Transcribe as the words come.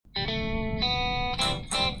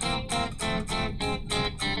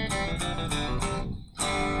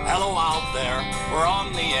We're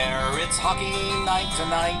on the air, it's hockey night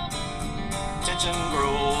tonight. Tension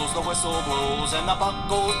grows, the whistle blows, and the puck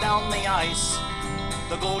goes down the ice.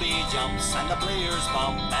 The goalie jumps, and the players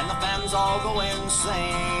bump, and the fans all go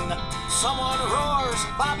insane. Someone roars,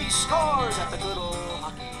 Bobby scores at the good old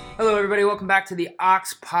hockey. Hello, everybody. Welcome back to the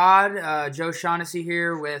Ox Pod. Joe Shaughnessy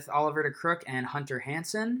here with Oliver DeCrook and Hunter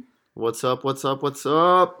Hansen. What's up, what's up, what's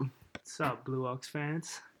up? What's up, Blue Ox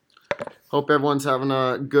fans? Hope everyone's having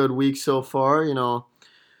a good week so far. You know,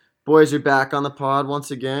 boys are back on the pod once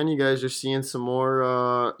again. You guys are seeing some more,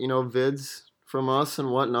 vids from us and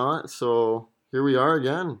whatnot. So here we are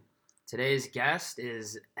again. Today's guest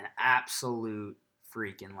is an absolute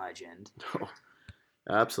freaking legend.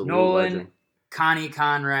 Absolute Nolan legend. Connie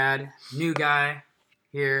Conrad, new guy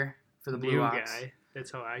here for the Blue New Ox. guy. That's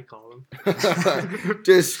how I call him.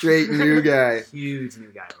 Just straight new guy. Huge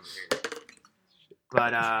new guy over here.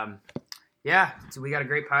 But, so we got a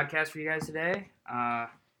great podcast for you guys today.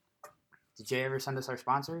 Did Jay ever send us our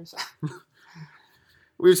sponsors?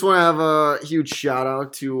 We just want to have a huge shout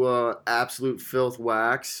out to Absolute Filth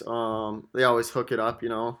Wax. They always hook it up,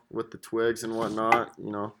 with the twigs and whatnot,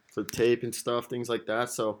 for tape and stuff, things like that.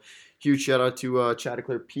 So huge shout out to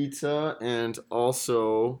Chattaclear Pizza and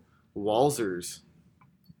also Walzers.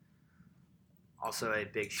 Also a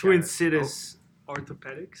big shout Twin out. Cities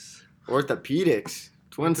Orthopedics. Orthopedics.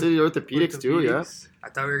 Twin City Orthopedics too, yeah. I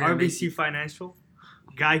thought we were going to RBC Financial,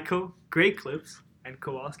 Geico, Great Clips, and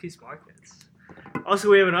Kowalski's Markets. Also,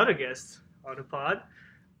 we have another guest on the pod,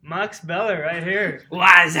 Max Beller, right here.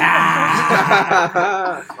 What's up?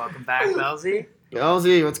 Welcome back, Belzy.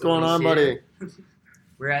 Elzy, what's going on, buddy?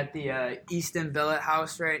 We're at the Easton Billet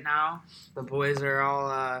House right now. The boys are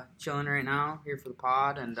all chilling right now here for the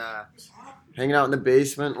pod. And Hanging out in the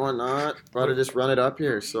basement and whatnot. About to just run it up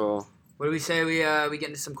here, so what do we say? We get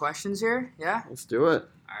into some questions here? Yeah? let's do it.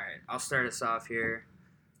 All right, I'll start us off here.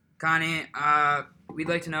 Connie, we'd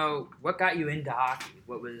like to know what got you into hockey?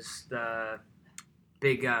 What was the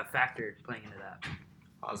big factor playing into that?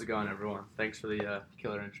 How's it going, everyone? Thanks for the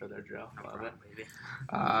killer intro there, Joe. No Love problem, baby.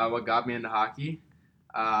 it. What got me into hockey?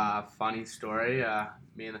 Funny story.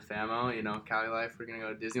 Me and the famo, Cali Life, we're going to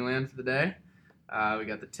go to Disneyland for the day. We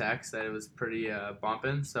got the text that it was pretty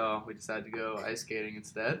bumping, so we decided to go ice skating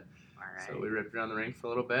instead. All right. So we ripped around the rink for a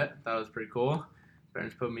little bit. Thought it was pretty cool.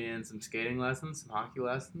 Parents put me in some skating lessons, some hockey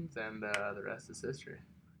lessons, and the rest is history.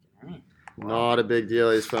 Hey, Not a big deal.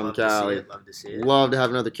 He's from love Cali. Love to see it. Love to have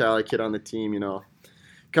another Cali kid on the team,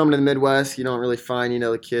 Coming to the Midwest, you don't really find,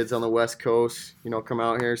 the kids on the West Coast, come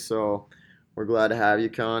out here. So we're glad to have you,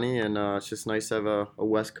 Connie, and it's just nice to have a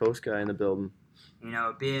West Coast guy in the building.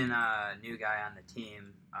 Being a new guy on the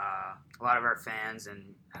team, a lot of our fans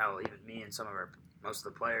and hell, even me and most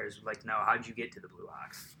of the players would like to know, how'd you get to the Blue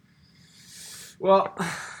Ox? Well,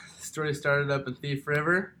 the story started up in Thief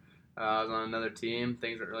River. I was on another team.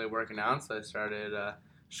 Things weren't really working out, so I started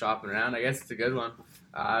shopping around. I guess it's a good one.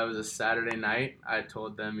 It was a Saturday night. I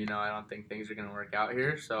told them, I don't think things are going to work out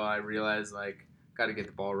here, so I realized, got to get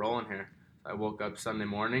the ball rolling here. So I woke up Sunday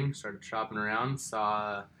morning, started shopping around,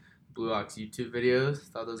 saw Blue Ox YouTube videos,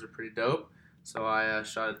 thought those were pretty dope. So I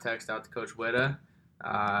shot a text out to Coach Witta.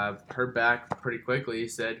 Heard back pretty quickly. He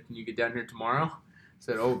said, "Can you get down here tomorrow?" I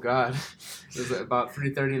said, "Oh, God." It was about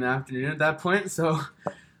 3:30 in the afternoon at that point. So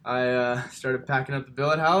I started packing up the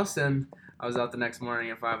billet house, and I was out the next morning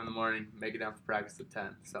at 5 in the morning, make it down for practice at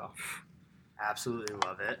 10. So Absolutely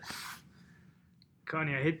love it.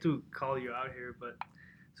 Connie, I hate to call you out here, but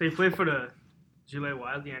so you played for the Gillette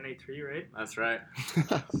Wild, the NA3, right? that's right.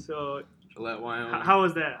 So Gillette, Wyoming. how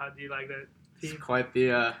was that? How do you like that It's team? quite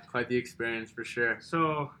the experience for sure.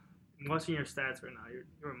 So I'm watching your stats right now.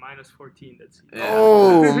 You're minus 14 that season. Yeah.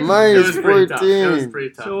 Oh, It minus was pretty tough. It was 14. pretty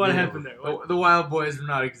tough. So what You know, happened there? The Wild Boys were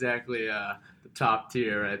not exactly the top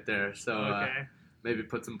tier right there. So Okay. maybe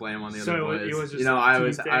put some blame on the So other it boys. was just I team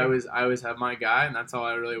always thing? I always have my guy, and that's all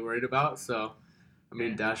I really worried about. So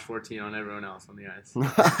dash 14 on everyone else on the ice.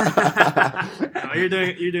 No, you're doing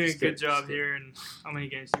a Just good kidding, job just here. And how many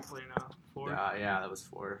games do you play now? 4? Yeah, that was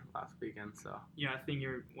 4 last weekend. So Yeah, I think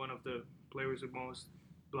you're one of the players with most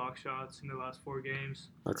block shots in the last 4 games.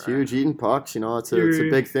 That's Right. huge. Eating pucks, it's a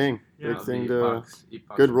big thing. Yeah. Big thing eat to. pucks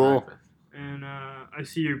good for role. breakfast. And I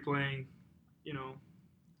see you're playing,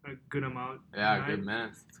 a good amount. Yeah, tonight. good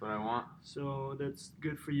minutes. That's what I want. So that's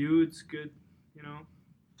good for you. It's good,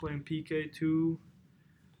 playing PK too.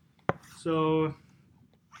 So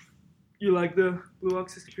you like the Blue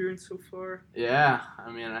Ox experience so far? Yeah,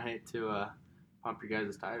 I mean, I hate to pump your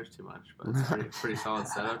guys' tires too much, but it's pretty solid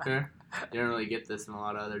setup here. You don't really get this in a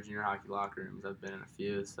lot of other junior hockey locker rooms. I've been in a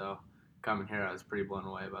few, so coming here, I was pretty blown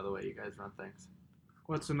away by the way you guys run things.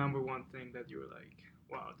 What's the number one thing that you were like,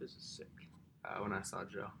 wow, this is sick? When I saw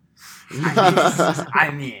Joe.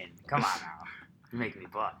 I mean, come on now. You make me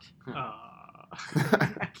blush.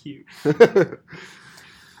 Cute. All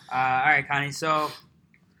right, Connie. So,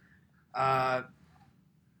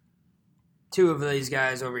 two of these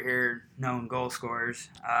guys over here, known goal scorers.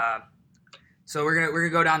 So we're gonna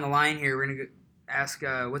go down the line here. We're gonna ask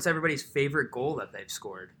what's everybody's favorite goal that they've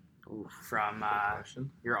scored from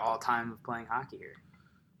your all-time of playing hockey here.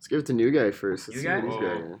 Let's give it to new guy first. Let's New see guy? what he's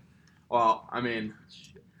got here. Well, I mean,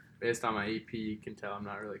 based on my EP, you can tell I'm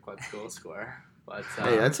not really quite the goal scorer. But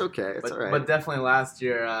Hey, that's okay. It's all right. But definitely last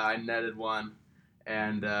year I netted one,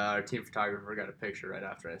 and our team photographer got a picture right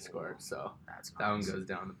after I scored. So That's that one nice. goes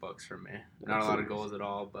down the books for me. Not a lot of goals at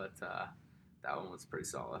all, but that one was pretty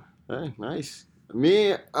solid. Hey, nice.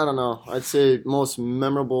 Me, I don't know. I'd say most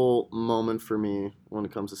memorable moment for me when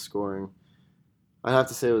it comes to scoring, I'd have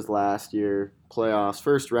to say it was last year, playoffs,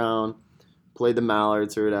 first round, played the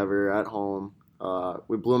Mallards or whatever at home.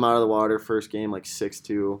 We blew them out of the water first game, like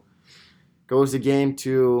 6-2. Goes to game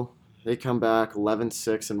 2, they come back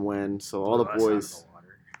 11-6 and win. So all the Blew us out of boys, the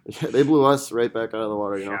water. yeah, they blew us right back out of the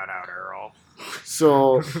water, you know. Shout out Earl.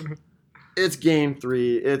 So it's game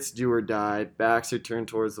 3. It's do or die. Backs are turned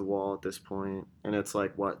towards the wall at this point, and it's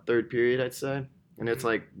like what, third period, I'd say, and it's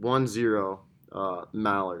like 1-0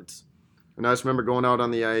 Mallards. And I just remember going out on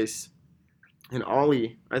the ice, and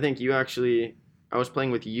Ollie, I think you actually, I was playing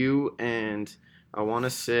with you and I want to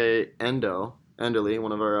say Enderley,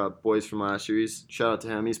 one of our boys from last year. Shout out to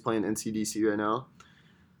him. He's playing NCDC right now.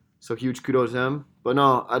 So huge kudos to him. But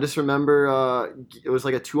no, I just remember it was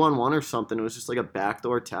like a 2-on-1 or something. It was just like a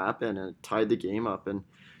backdoor tap and it tied the game up. And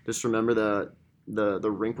just remember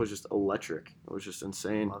the rink was just electric. It was just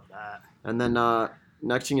insane. Love that. And then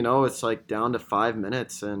next thing you know, it's like down to 5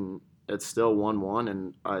 minutes and it's still 1-1.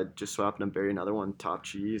 And I just so happened to bury another one, top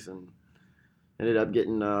cheese, and ended up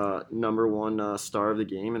getting number one star of the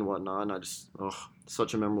game and whatnot. And I just,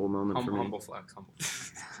 such a memorable moment for me. Humble flex.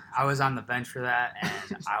 I was on the bench for that,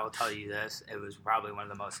 and I will tell you this: it was probably one of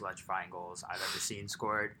the most electrifying goals I've ever seen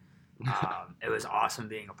scored. It was awesome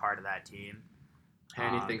being a part of that team.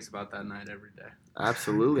 Hanny thinks about that night every day.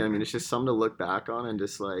 Absolutely. I mean, it's just something to look back on and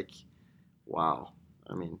just like, wow.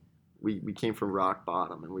 I mean, we came from rock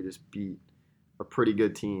bottom and we just beat a pretty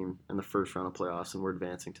good team in the first round of playoffs, and we're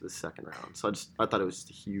advancing to the second round. So I thought it was just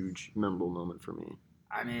a huge, memorable moment for me.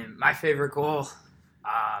 I mean, my favorite goal,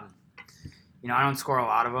 I don't score a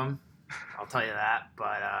lot of them, I'll tell you that,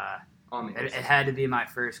 but it had to be my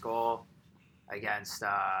first goal against,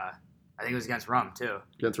 I think it was against Rum, too.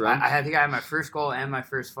 Against Rum? I think I had my first goal and my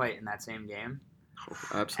first fight in that same game. Oh,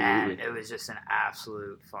 absolutely. And it was just an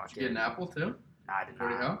absolute fucking... Did you get an apple, too? No, I did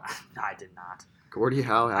Gordie not. No, I did not. Gordie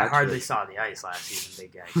Howe, I actually. hardly saw the ice last season,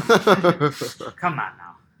 big guy. Come on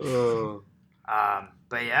now. Oh.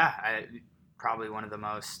 But yeah, probably one of the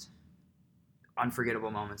most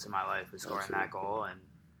unforgettable moments in my life was scoring that goal and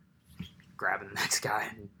grabbing the next guy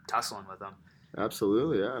and tussling with him.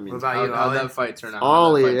 Absolutely, yeah. I mean, What about you, How'd Ollie? that fight turn out?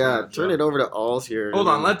 Ollie, yeah. Turn it over to Alls here. Hold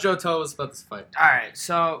on, let Joe tell us about this fight. All right,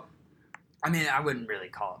 so I mean, I wouldn't really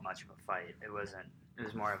call it much of a fight. It wasn't. It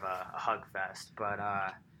was more of a hug fest. But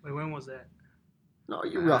Wait, when was that? No,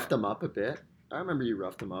 you roughed him up a bit. I remember you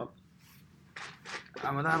roughed him up.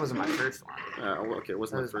 well, that wasn't my first one. Okay, it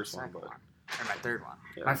wasn't That the was first my one, second but or my third one.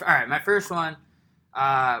 Yeah. All right, my first one.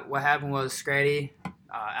 What happened was Scratty,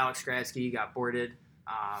 Alex Skradsky got boarded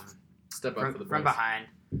Step up for the from boys. behind.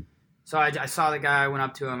 So I saw the guy, went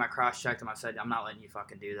up to him, I cross-checked him, I said, I'm not letting you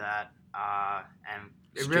fucking do that. And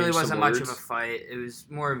it Exchanged really some wasn't much of a words. fight. It was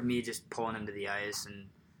more of me just pulling him to the ice and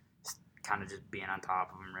kind of just being on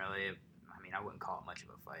top of him, really. I mean, I wouldn't call it much of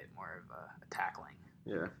a fight, more of a tackling.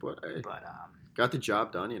 yeah, but hey, But got the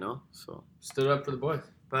job done, So Stood up for the boys.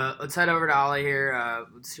 but let's head over to Ollie here.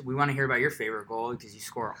 We want to hear about your favorite goal because you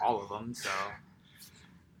score all of them, so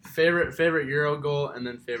Favorite Euro goal and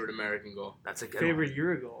then favorite American goal. that's a good Favorite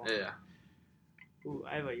Euro goal? Yeah. Ooh,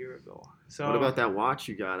 I have a Euro goal. So, what about that watch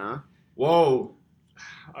you got, huh? Whoa.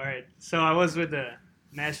 all right. So I was with the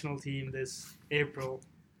national team this April,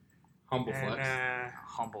 Humble and flex. one.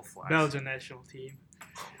 Humble flex. Belgian national team.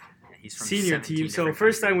 Yeah, he's from Senior 17 team. So different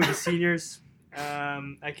first time with countries. the seniors.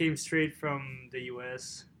 I came straight from the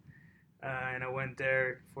U.S. And I went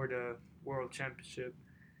there for the World Championship.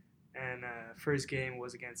 And first game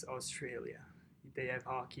was against Australia. They have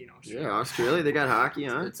hockey in Australia. Yeah, Australia, they got hockey,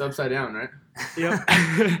 huh? It's upside down, right?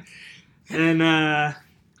 Yep. And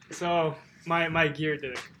so my gear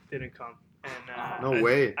didn't come, and No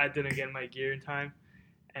way. I didn't get my gear in time,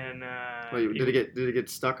 and Wait, did it get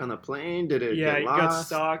stuck on the plane? Did it yeah, get it lost?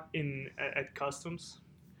 got stuck at customs.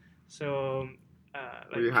 So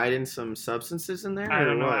Were you hiding some substances in there? I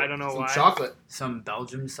don't or know. what? I don't know Some why. chocolate. Some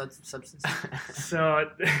Belgium substance. So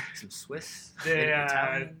Some Swiss. They,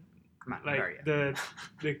 Italian. Come on, like where are you?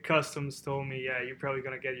 the customs told me, yeah, you're probably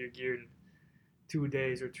gonna get your gear in 2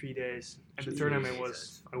 days or 3 days, and the tournament was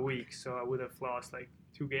Jesus. a week, so I would have lost like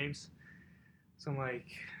 2 games. So I'm like,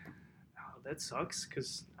 oh, that sucks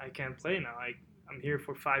because I can't play now. I'm here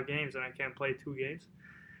for 5 games and I can't play 2 games,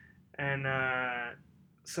 and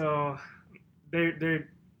so they're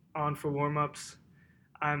on for warm-ups.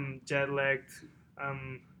 I'm jet lagged.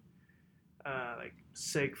 I'm like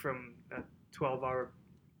sick from a 12-hour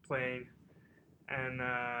plane, and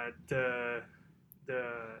the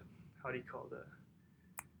how do you call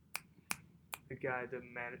the guy,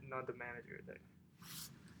 not the manager,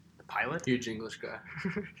 The pilot? Huge English guy.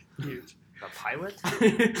 huge, The pilot?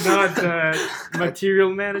 not the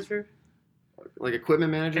material manager, Like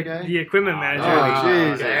equipment manager guy? the equipment manager. Oh,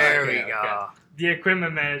 jeez. There Okay, we go. okay. The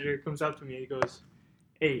equipment manager comes up to me and he goes,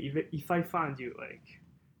 "Hey, if I found you like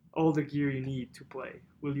all the gear you need to play,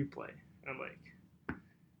 will you play?" And I'm like,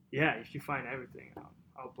 "Yeah, if you find everything,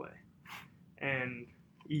 I'll play." And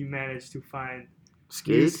he managed to find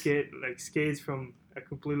Skates? skates from a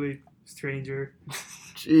completely stranger,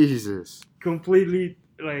 Jesus. completely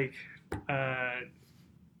like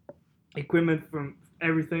equipment from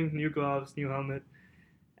everything, new gloves, new helmet.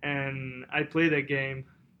 And I played that game,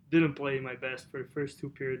 didn't play my best for the first 2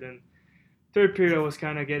 periods, and third period I was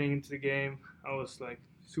kind of getting into the game. I was like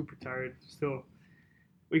super tired still.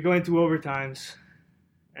 We go into overtimes,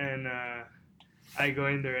 and I go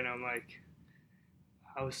in there and I'm like,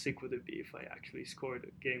 how sick would it be if I actually scored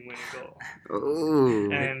a game-winning goal?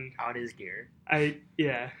 Oh. And Out his gear.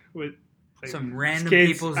 with like, Some random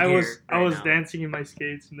skates. people's I gear. was right now. dancing in my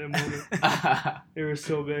skates in that moment. They were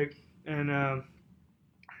so big, and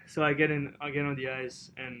so I get on the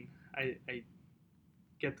ice and I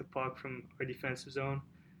get the puck from our defensive zone.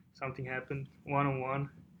 Something happened 1-on-1,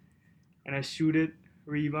 and I shoot it,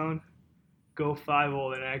 rebound, go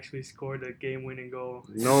 5-0, and I actually scored a game-winning goal.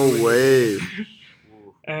 No way.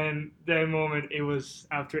 And that moment, it was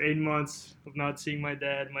after 8 months of not seeing my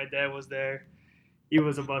dad. My dad was there. He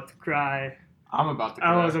was about to cry. I'm about to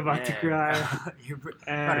cry. I was about to cry. You're about to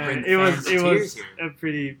And bring the it was fans to tears here. a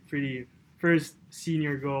pretty first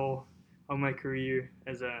senior goal of my career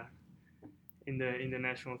as in the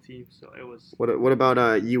national team. So it was. What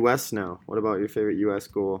about U.S. now? What about your favorite U.S.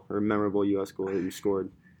 goal or memorable U.S. goal that you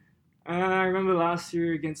scored? I remember last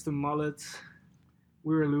year against the Mullets,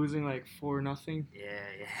 we were losing like 4-0,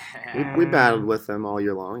 Yeah. We battled with them all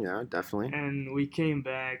year long. Yeah, definitely. and we came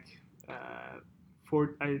back.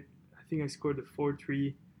 I think I scored the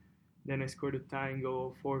 4-3. Then I scored a tying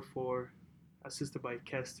goal, 4-4, assisted by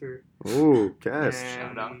Kester. Ooh, Kest.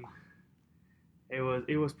 Shout out.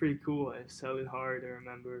 It was pretty cool. I selling hard, I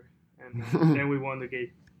remember, and then we won the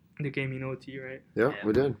game in OT, right? Yeah, Yeah.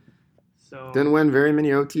 we did. So Didn't win very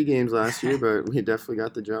many OT games last year, but we definitely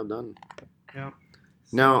got the job done. yeah.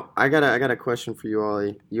 Now, I got a question for you,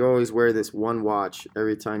 Ollie. You always wear this one watch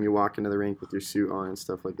every time you walk into the rink with your suit on and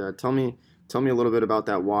stuff like that. Tell me a little bit about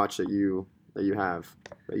that watch that you have,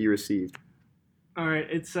 that you received. All right,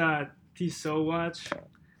 it's a Tissot watch.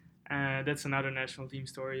 That's another national team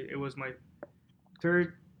story. It was my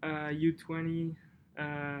third U20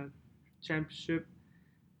 championship,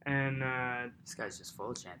 and This guy's just full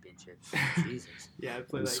of championships. Jesus. yeah, I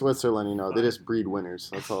played In like Switzerland, they just breed winners.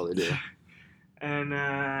 That's all they do. And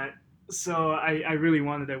so I really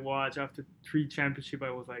wanted that watch. After 3 championships, I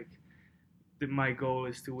was like, my goal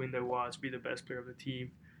is to win that watch, be the best player of the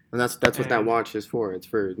team. And that's what that And- watch is for. It's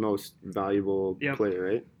for most valuable Yep. player,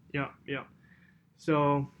 right? Yeah.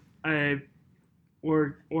 So I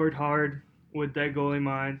worked hard with that goal in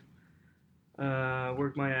mind,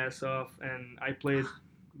 worked my ass off, and I played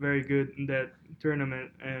very good in that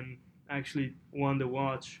tournament and actually won the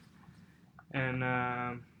watch. And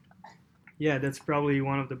yeah, that's probably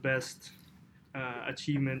one of the best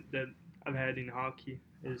achievement that I've had in hockey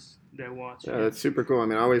is that watch. Yeah, that's super cool. I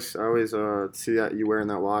mean, I always see that you wearing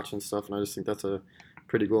that watch and stuff, and I just think that's a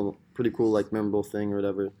pretty cool like memorable thing or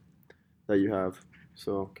whatever that you have.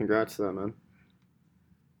 So, congrats to that, man.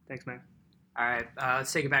 Thanks, man. All right,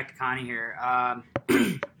 let's take it back to Connie here.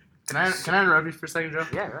 Can I interrupt you for a second, Joe?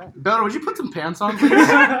 Yeah, right. Bella, would you put some pants on, please?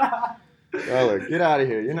 Tyler, get out of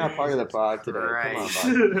here. You're not part of the pod today. Right.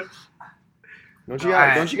 Come on,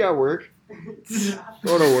 buddy. Don't you got work?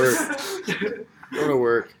 Go to work. Go to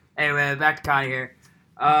work. Anyway, back to Connie here.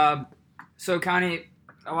 So Connie,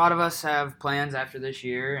 a lot of us have plans after this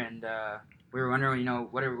year, and we were wondering,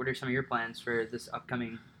 what are some of your plans for this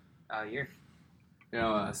upcoming year?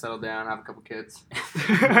 settle down, have a couple kids.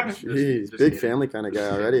 Jeez, Just big kidding. family kind of guy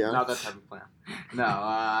already, huh? Not that type of plan. No,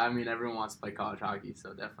 I mean, everyone wants to play college hockey, so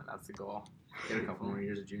definitely that's the goal. Get a couple more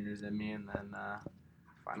years of juniors in me, and then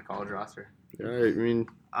find a college roster. Yeah, I mean,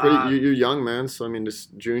 Uh, you're young, man. So I mean,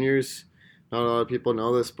 just juniors. Not a lot of people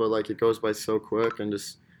know this, but like it goes by so quick, and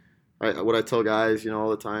just what I tell guys, all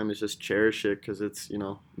the time is just cherish it because it's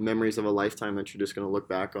memories of a lifetime that you're just gonna look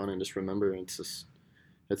back on and just remember. And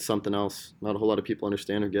it's something else. Not a whole lot of people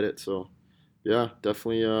understand or get it. So yeah,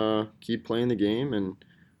 definitely keep playing the game, and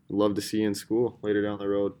love to see you in school later down the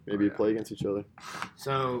road. Maybe yeah. play against each other.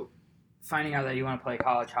 So, finding out that you want to play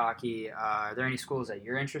college hockey, are there any schools that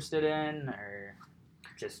you're interested in, or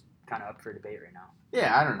just kind of up for debate right now?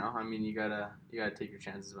 Yeah, I don't know. I mean, you gotta take your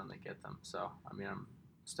chances when they get them. So, I mean, I'm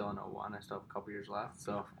still in 01. I still have a couple years left.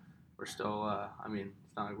 So, we're still. I mean,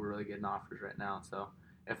 it's not like we're really getting offers right now. So,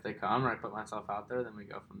 if they come or I put myself out there, then we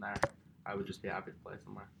go from there. I would just be happy to play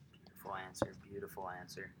somewhere. Beautiful answer. Beautiful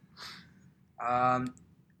answer.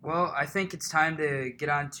 Well, I think it's time to get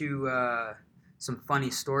on to some funny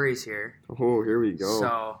stories here. Oh, here we go.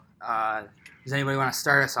 So, does anybody want to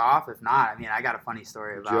start us off? If not, I mean, I got a funny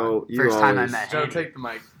story about Joe, you first time I always- met Joe, Haney. take the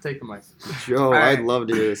mic. Take the mic. Joe, All right. I'd love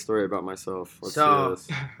to hear a story about myself. Let's So- hear this.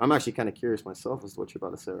 I'm actually kind of curious myself as to what you're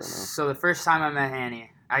about to say right now. So the first time I met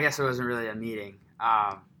Haney, I guess it wasn't really a meeting.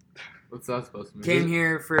 What's that supposed to mean? Came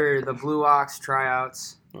here for the Blue Ox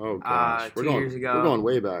tryouts, Oh gosh, 2 years ago. We're going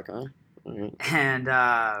way back, huh? All right. and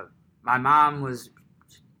my mom was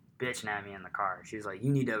bitching at me in the car. She was like,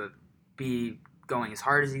 "You need to be going as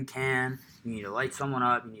hard as you can. You need to light someone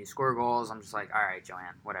up. You need to score goals." I'm just like, "All right,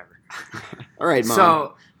 Joanne, whatever." All right, Mom.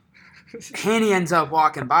 So Haney ends up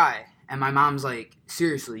walking by, and my mom's like,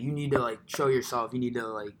 "Seriously, you need to like show yourself. You need to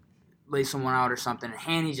like lay someone out or something." And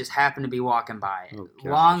Haney just happened to be walking by, Oh, gosh.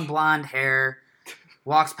 long blonde hair,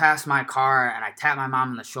 walks past my car, and I tap my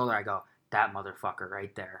mom on the shoulder. I go, "That motherfucker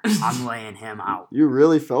right there. I'm laying him out." You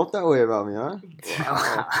really felt that way about me,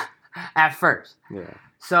 huh? At first. Yeah.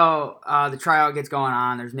 So the tryout gets going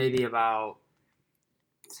on. There's maybe about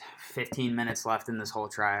 15 minutes left in this whole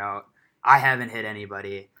tryout. I haven't hit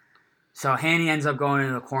anybody. So Haney ends up going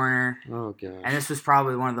into the corner, Oh gosh. and this was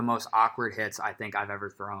probably one of the most awkward hits I think I've ever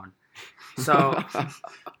thrown. So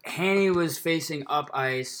Haney was facing up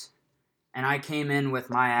ice, and I came in with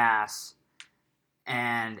my ass,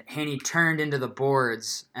 and Haney turned into the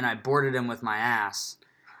boards, and I boarded him with my ass.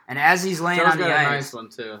 And as he's laying Joe's on the got a ice, nice one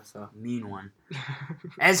too. So mean one.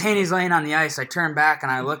 As Haney's laying on the ice, I turn back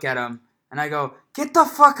and I look at him and I go, "Get the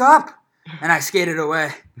fuck up!" And I skated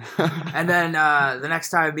away. And then the next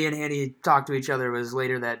time me and Haney talked to each other was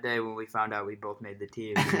later that day when we found out we both made the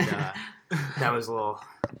team. And, that was a little.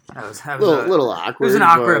 That was little It awkward. was an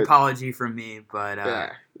awkward but, apology from me, but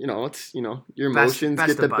Yeah, it's your Best- emotions best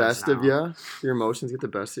get the of buds best of now. you. Your emotions get the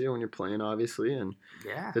best of you when you're playing, obviously, and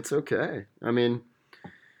yeah. it's okay. I mean,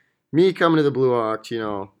 me coming to the Blue Ox,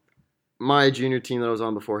 my junior team that I was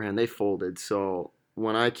on beforehand, they folded. So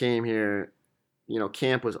when I came here,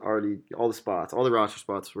 camp was already, all the roster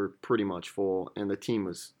spots were pretty much full, and the team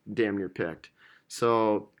was damn near picked.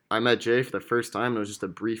 So I met Jay for the first time, and it was just a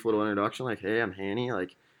brief little introduction, like, "Hey, I'm Haney,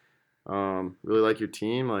 like, really like your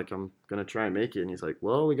team, like, I'm going to try and make it." And he's like,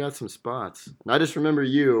 "Well, we got some spots." And I just remember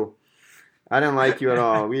I didn't like you at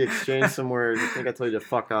all. We exchanged some words. I think I told you to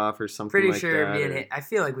fuck off or something Pretty like sure that. me and or- Haney, I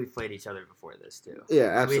feel like we've played each other before this too.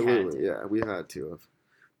 Yeah, We had absolutely. to. Yeah, we had to have.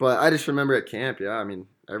 But I just remember at camp, I mean,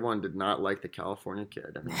 everyone did not like the California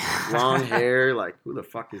kid. I mean, long hair, like, who the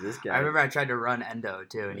fuck is this guy? I remember I tried to run endo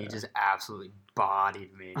too, and he Yeah. just absolutely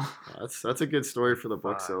bodied me. That's a good story for the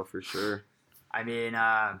books, Fuck. though, for sure. I mean,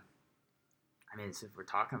 since we're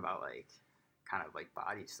talking about like kind of like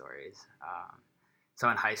body stories, so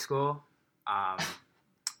in high school,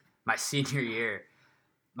 my senior year,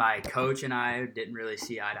 my coach and I didn't really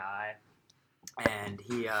see eye to eye, and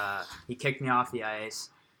he kicked me off the ice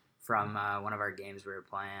from one of our games we were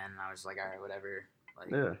playing. And I was like, "All right, whatever, like,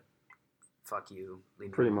 Yeah, fuck you, leave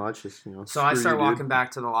me pretty alone." much. Just, So I screw start you, walking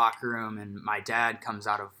back to the locker room, and my dad comes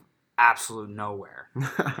out of absolute nowhere. dude.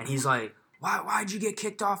 And he's like, why'd you get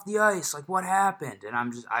kicked off the ice? Like, what happened? And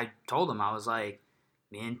I told him, I was like,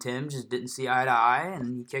 me and Tim just didn't see eye to eye,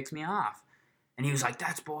 and he kicks me off. And he was like,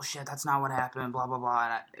 "That's bullshit. That's not what happened, blah, blah,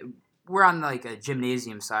 blah." And we're on, like, a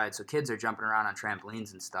gymnasium side, so kids are jumping around on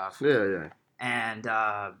trampolines and stuff. Yeah. And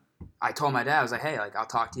I told my dad, I was like, "Hey, like, I'll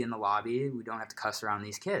talk to you in the lobby. We don't have to cuss around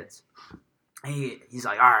these kids." And he's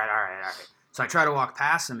like, all right. So I try to walk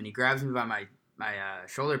past him, and he grabs me by my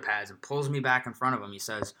shoulder pads and pulls me back in front of him. He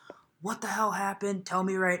says, "What the hell happened? Tell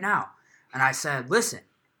me right now." And I said, "Listen,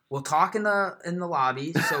 we'll talk in the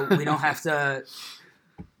lobby, so we don't have to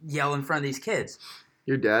yell in front of these kids.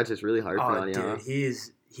 Your dad's just really harping Oh, on you, dude, huh?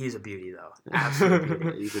 he's a beauty though. Absolute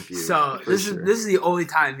beauty. He's a beauty. So for this sure. is the only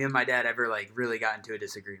time me and my dad ever like really got into a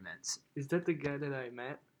disagreement. Is that the guy that I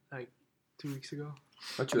met like 2 weeks ago?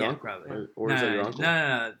 That's your Yeah, uncle? probably. Or is that your uncle?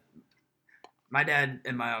 No. My dad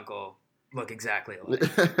and my uncle look exactly alike.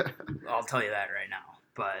 I'll tell you that right now.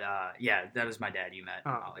 But yeah, that was my dad you met,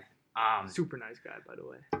 Oh. Ollie. Super nice guy, by the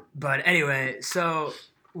way. But anyway, so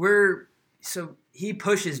he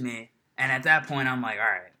pushes me, and at that point I'm like, all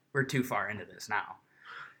right, we're too far into this now.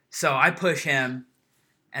 So I push him,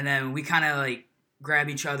 and then we kind of like grab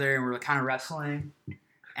each other, and we're kind of wrestling,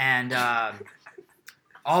 and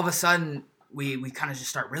all of a sudden we kind of just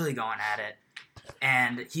start really going at it,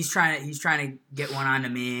 and he's trying to get one onto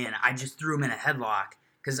me, and I just threw him in a headlock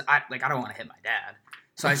because I don't want to hit my dad,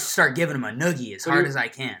 so I just start giving him a noogie as hard as I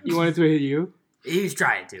can. You wanted to hit you? He was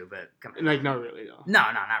trying to, but come on. Like, not really, though. No,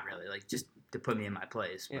 not really. Like just to put me in my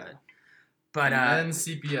place. Yeah. But And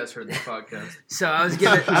CPS heard this podcast. so I was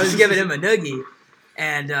giving him a noogie,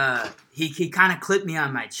 and he kind of clipped me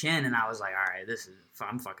on my chin, and I was like, all right,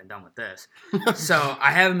 I'm fucking done with this. So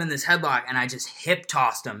I have him in this headlock, and I just hip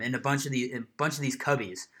tossed him in a bunch of these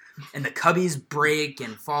cubbies, and the cubbies break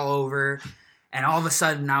and fall over, and all of a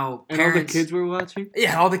sudden now And all the parents. kids were watching?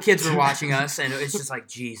 Yeah, all the kids were watching us, and it's just like,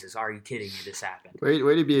 Jesus, are you kidding me? This happened. Way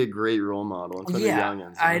to be a great role model in front Yeah, of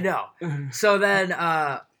youngins. I know. So then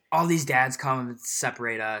all these dads come and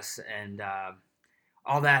separate us, and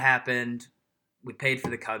all that happened. We paid for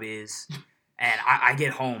the cubbies, and I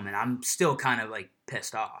get home, and I'm still kind of like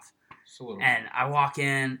pissed off. Just a little. And I walk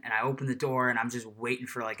in, and I open the door, and I'm just waiting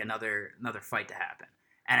for like another fight to happen.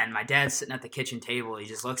 And then my dad's sitting at the kitchen table. He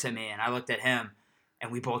just looks at me, and I looked at him,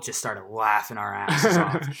 and we both just started laughing our asses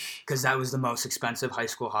off because that was the most expensive high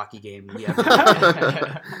school hockey game we ever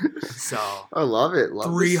did. So I love it. Love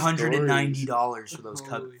the $390 for those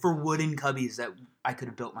Holy. for wooden cubbies that I could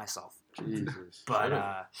have built myself. stories. Jesus.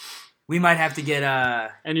 But we might have to get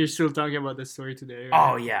And you're still talking about this story today,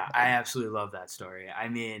 Oh right? yeah, I absolutely love that story. I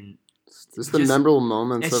mean, Just the just- memorable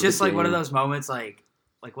moments. it's of just the like one of game. those moments, like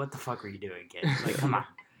what the fuck were you doing, kid? Like, come on.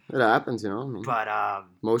 It happens, you know. I mean, But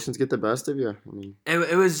emotions get the best of you. I mean,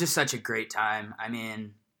 it was just such a great time. I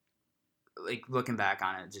mean, like looking back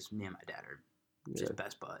on it, just me and my dad are just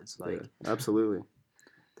best buds. Like, yeah, absolutely.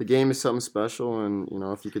 The game is something special, and you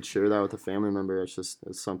know, if you could share that with a family member, it's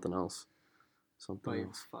something else. Something By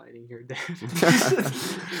else. fighting your dad.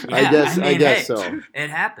 I guess hey, so. It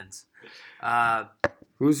happens.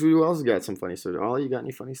 Who else got some funny stories? Ollie, you got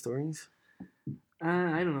any funny stories?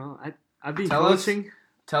 I don't know. I've been Tell us- coaching.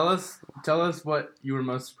 Tell us what you were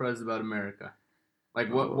most surprised about America.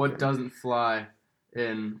 Like what okay. doesn't fly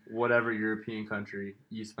in whatever European country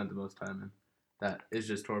you spent the most time in that is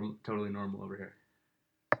just totally normal over here.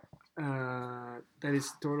 That is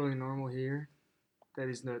totally normal here. That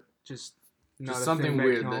is not just not Just a something thing back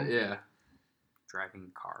weird home. that yeah.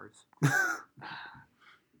 Driving cars.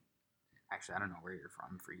 Actually, I don't know where you're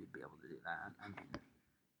from for you to be able to do that. I mean,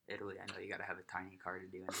 Italy, I know you got to have a tiny car to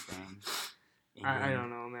do anything. I don't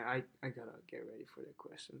know, man. I gotta get ready for the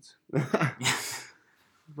questions.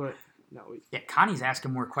 But no, Yeah, Connie's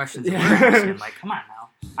asking more questions than Yeah. we're asking. Like, come on now.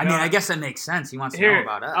 I mean, No. I guess that makes sense. He wants to know here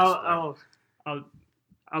about us. but-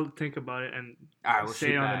 I'll think about it and All right, we'll say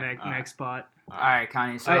shoot it on back. the next spot. All right,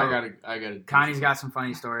 Connie. So I gotta. Connie's got some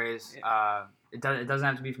funny stories. It doesn't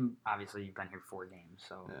have to be from. Obviously, you've been here 4 games,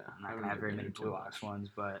 so Yeah, I'm not I gonna have very haven't many been here Blue too Ox much. ones,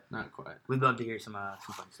 but Not quite. we'd love to hear some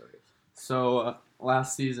funny stories. So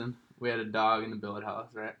last season we had a dog in the billet house,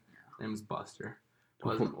 right? His name was Buster.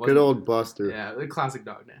 Good old Buster. Yeah, the classic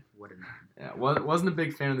dog name. What a name. Yeah, wasn't a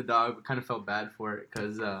big fan of the dog, but kind of felt bad for it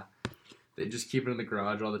because they just keep it in the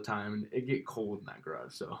garage all the time, and it get cold in that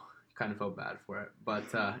garage, so kind of felt bad for it. But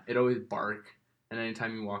it always bark, and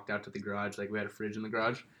anytime you walked out to the garage, like we had a fridge in the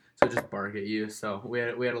garage, so it just bark at you. So we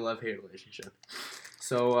had a love-hate relationship.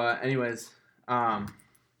 So anyways, sorry,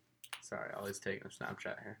 Ollie's taking a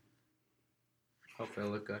Snapchat here. Hopefully I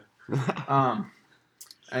look good.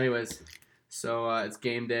 Anyways. So it's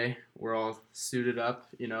game day. We're all suited up,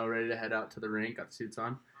 ready to head out to the rink. Got the suits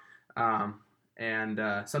on. And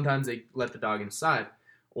sometimes they let the dog inside.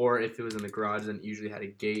 Or if it was in the garage, then it usually had a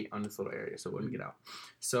gate on this little area so it wouldn't get out.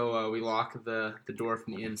 So we lock the door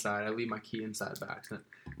from the inside. I leave my key inside by accident.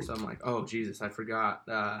 So I'm like, oh, Jesus, I forgot.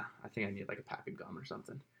 I think I need like a pack of gum or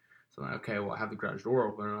something. So I'm like, okay, well, I have the garage door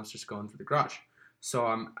open and let's just go in through the garage. So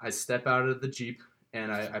I step out of the Jeep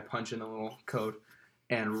and I punch in a little code.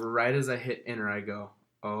 And right as I hit enter, I go,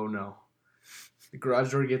 oh no. The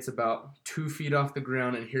garage door gets about 2 feet off the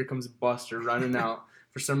ground, and here comes Buster running out.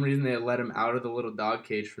 For some reason, they let him out of the little dog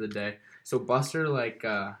cage for the day. So Buster, like,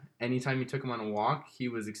 anytime you took him on a walk, he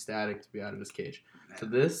was ecstatic to be out of his cage. So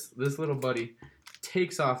this little buddy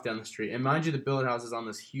takes off down the street, and mind you, the billet house is on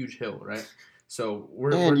this huge hill, right? So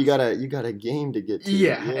we're you got a game to get to.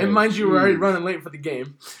 yeah, and mind you, we're already running late for the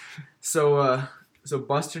game. So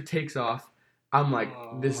Buster takes off. I'm like,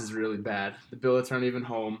 this is really bad. The billets aren't even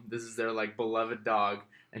home. This is their like beloved dog,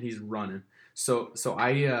 and he's running. So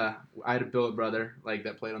I had a billet brother like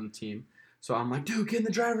that played on the team. So I'm like, dude, get in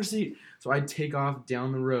the driver's seat. So I take off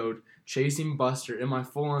down the road, chasing Buster in my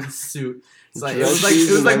full-on suit. It's like it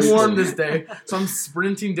was like warm this day. So I'm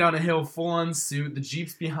sprinting down a hill, full-on suit. The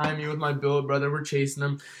Jeep's behind me with my billet brother. We're chasing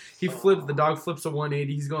him. The dog flips a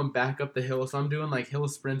 180. He's going back up the hill. So I'm doing like hill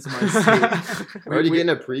sprints in my suit. Already getting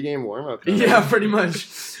a pregame warm-up. Yeah, pretty much.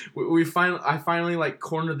 I finally like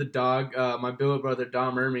cornered the dog. My billet brother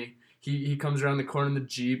Dom Ermy. He comes around the corner in the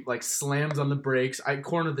Jeep, like slams on the brakes. I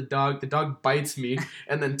corner the dog. The dog bites me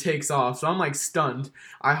and then takes off. So I'm like stunned.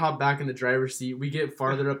 I hop back in the driver's seat. We get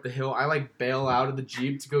farther up the hill. I like bail out of the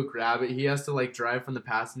Jeep to go grab it. He has to like drive from the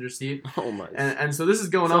passenger seat. Oh my. And so this is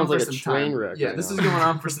going on for like some a train time. wreck Yeah, right this now. is going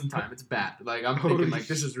on for some time. It's bad. Like I'm thinking like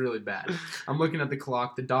this is really bad. I'm looking at the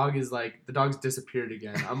clock. The dog's disappeared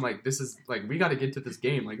again. I'm like, this is like we got to get to this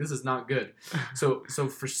game. Like this is not good. So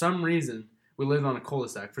for some reason. We live on a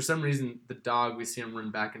cul-de-sac. For some reason, the dog, we see him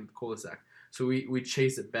run back into the cul-de-sac. So we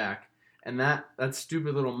chase it back. And that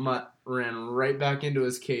stupid little mutt ran right back into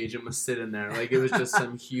his cage and was sitting there. Like it was just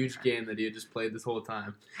some huge game that he had just played this whole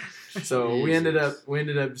time. So we ended up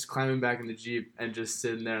just climbing back in the Jeep and just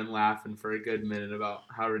sitting there and laughing for a good minute about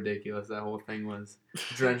how ridiculous that whole thing was.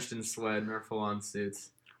 Drenched in sweat in our full-on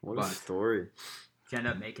suits. What a story. Did you end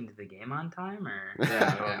up making it to the game on time, or?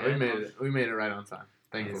 Yeah, we made it right on time.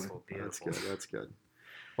 Thankfully. Beautiful. That's good.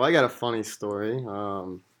 Well, I got a funny story. We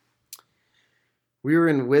were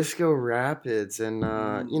in Wisco Rapids, and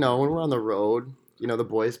when we're on the road, the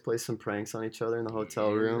boys play some pranks on each other in the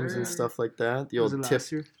hotel rooms and stuff like that. The old tip.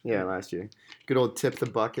 last year? Yeah, last year. Good old tip the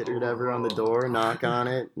bucket or whatever on the door, knock on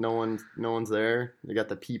it. No one's there. You got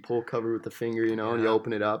the peephole covered with the finger, and you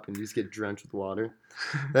open it up and you just get drenched with water.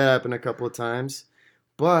 That happened a couple of times.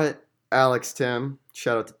 But Alex Tim,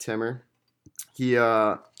 shout out to Timmer. He, one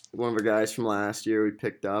of our guys from last year we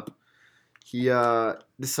picked up, he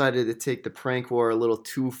decided to take the prank war a little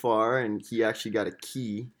too far, and he actually got a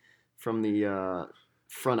key from the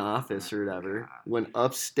front office or whatever, went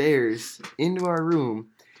upstairs into our room,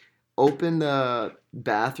 opened the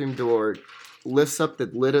bathroom door, lifts up the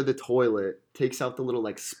lid of the toilet, takes out the little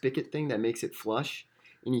like spigot thing that makes it flush,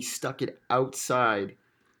 and he stuck it outside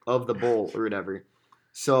of the bowl or whatever.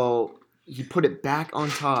 So he put it back on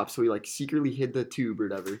top, so he like secretly hid the tube or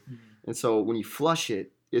whatever. And so when you flush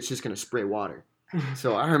it, it's just gonna spray water.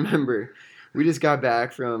 So I remember we just got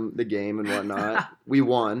back from the game and whatnot. We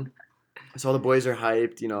won. So all the boys are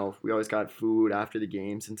hyped. We always got food after the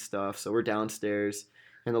games and stuff. So we're downstairs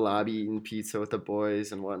in the lobby eating pizza with the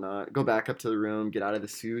boys and whatnot. Go back up to the room, get out of the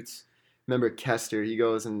suits. Remember Kester, he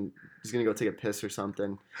goes and he's gonna go take a piss or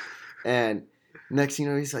something. And next thing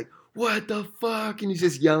you know, he's like, what the fuck? And he's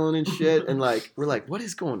just yelling and shit. And like, we're like, what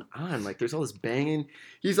is going on? Like, there's all this banging.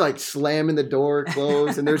 He's like slamming the door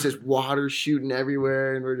closed, and there's just water shooting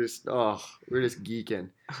everywhere. And we're just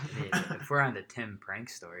geeking. If we're on the Tim prank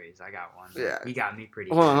stories, I got one. Yeah. He got me pretty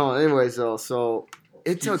Hold on. Anyways, though, so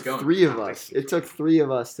it took going. three of us. It took three of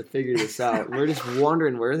us to figure this out. And we're just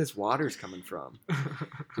wondering where this water's coming from.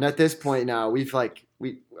 And at this point now, we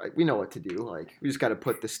know what to do. Like, we just got to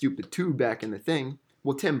put the stupid tube back in the thing.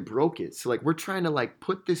 Well, Tim broke it. So, like, we're trying to, like,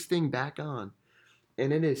 put this thing back on.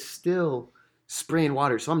 And it is still spraying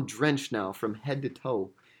water. So I'm drenched now from head to toe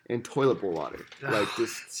in toilet bowl water. Like,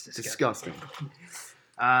 just disgusting.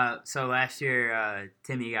 So last year,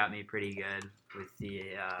 Timmy got me pretty good with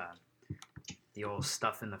the old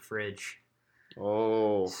stuff in the fridge.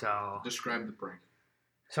 Oh. So Describe the prank.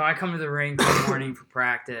 So I come to the rink in the morning for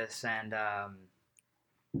practice, and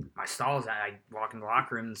my stall's. I walk in the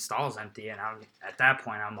locker room, the stall's empty, and at that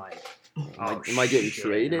point I'm like, "Oh, am I getting shit.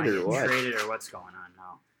 traded Am I or getting what? Traded or what's going on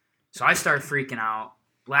now?" So I start freaking out.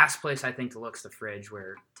 Last place I think to look's the fridge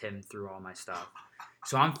where Tim threw all my stuff.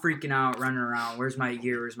 So I'm freaking out, running around. Where's my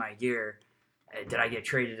gear? Where's my gear? Did I get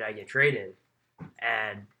traded? Did I get traded?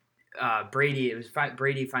 And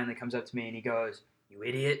Brady finally comes up to me and he goes, "You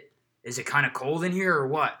idiot. Is it kind of cold in here or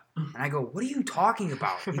what?" And I go, "What are you talking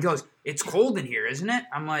about?" He goes, "It's cold in here, isn't it?"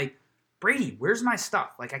 I'm like, "Brady, where's my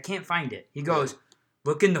stuff? Like, I can't find it." He goes,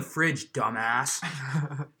 "Look in the fridge, dumbass."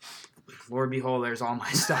 Lord behold, there's all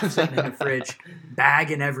my stuff sitting in the fridge,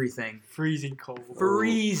 bag and everything. Freezing cold.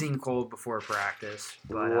 Freezing cold before practice.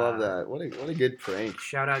 But, Love that. What a good prank.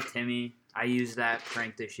 Shout out Timmy. I used that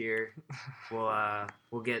prank this year.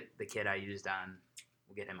 We'll get the kid I used on.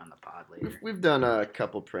 We'll get him on the pod later. We've done a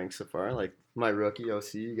couple pranks so far. Like my rookie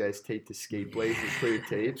OC, you guys taped his skate blades with clear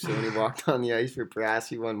tape. So when he walked on the ice for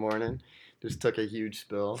Brassy one morning, just took a huge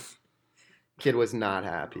spill. Kid was not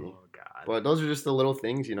happy. Oh God! But those are just the little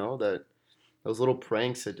things, that those little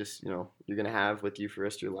pranks that just, you're going to have with you for the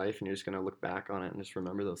rest of your life, and you're just going to look back on it and just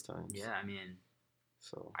remember those times. Yeah, I mean,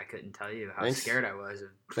 so I couldn't tell you how Thanks. scared I was of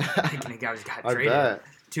thinking the guy got I traded bet.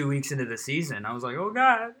 2 weeks into the season. I was like, oh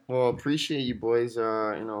God. Well, appreciate you boys,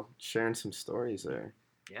 sharing some stories there.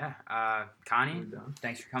 Yeah, Connie,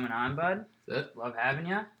 thanks for coming on, bud. That's it. Love having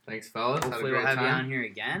you. Thanks, fellas. Hopefully Had we'll a great have you on time. here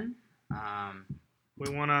again. We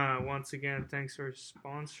want to once again thanks our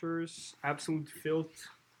sponsors,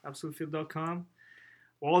 AbsoluteFilth.com,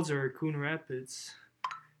 Walzer, Coon Rapids,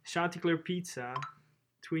 Chanticleer Pizza,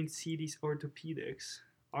 Twin Cities Orthopedics,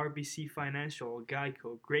 RBC Financial,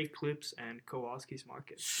 Geico, Great Clips, and Kowalski's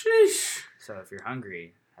Market. Sheesh. So if you're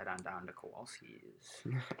hungry, head on down to Kowalski's.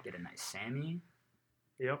 Get a nice Sammy.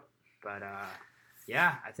 Yep. But,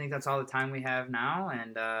 yeah, I think that's all the time we have now.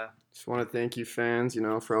 And Just want to thank you fans,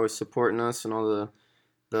 for always supporting us and all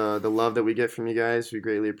the love that we get from you guys. We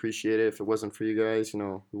greatly appreciate it. If it wasn't for you guys, we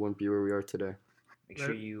wouldn't be where we are today. make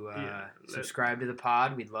sure you subscribe to the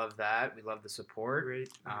pod. We'd love that. We'd love the support. Great.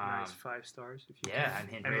 Nice 5 stars. If you Yeah, can.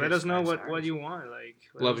 I mean, And rate let us know five what stars. you want. Like,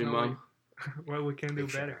 let Love us you, know, Mom. What we can do Big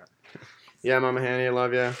shout better. out. Yeah, Mama Hanny, I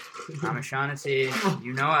love you. I'm Shaughnessy.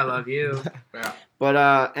 You know I love you. Yeah.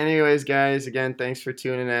 But anyways, guys, again, thanks for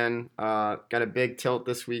tuning in. Got a big tilt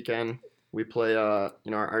this weekend. We play, our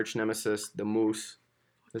arch nemesis, the Moose,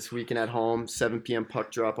 this weekend at home. 7 p.m. puck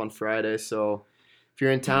drop on Friday. So if you're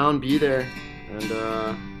in town, be there, and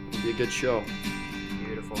it'll be a good show.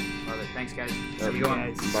 Beautiful. Love it. Thanks, guys. Yep. Have a good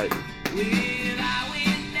one. Bye. Well, I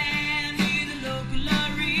went down to the local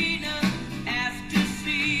arena after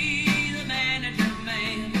see the manager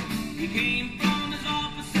man. He came from his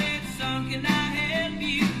office, said, "Son, can I help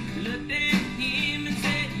you?" Looked at him and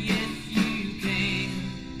said, "Yes, you can."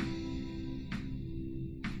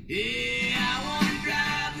 Yeah, I wanna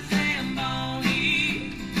drive the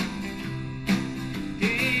Zamboni.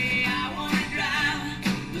 Yeah, I wanna drive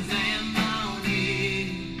the Zamboni.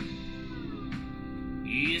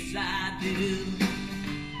 Yes, I do.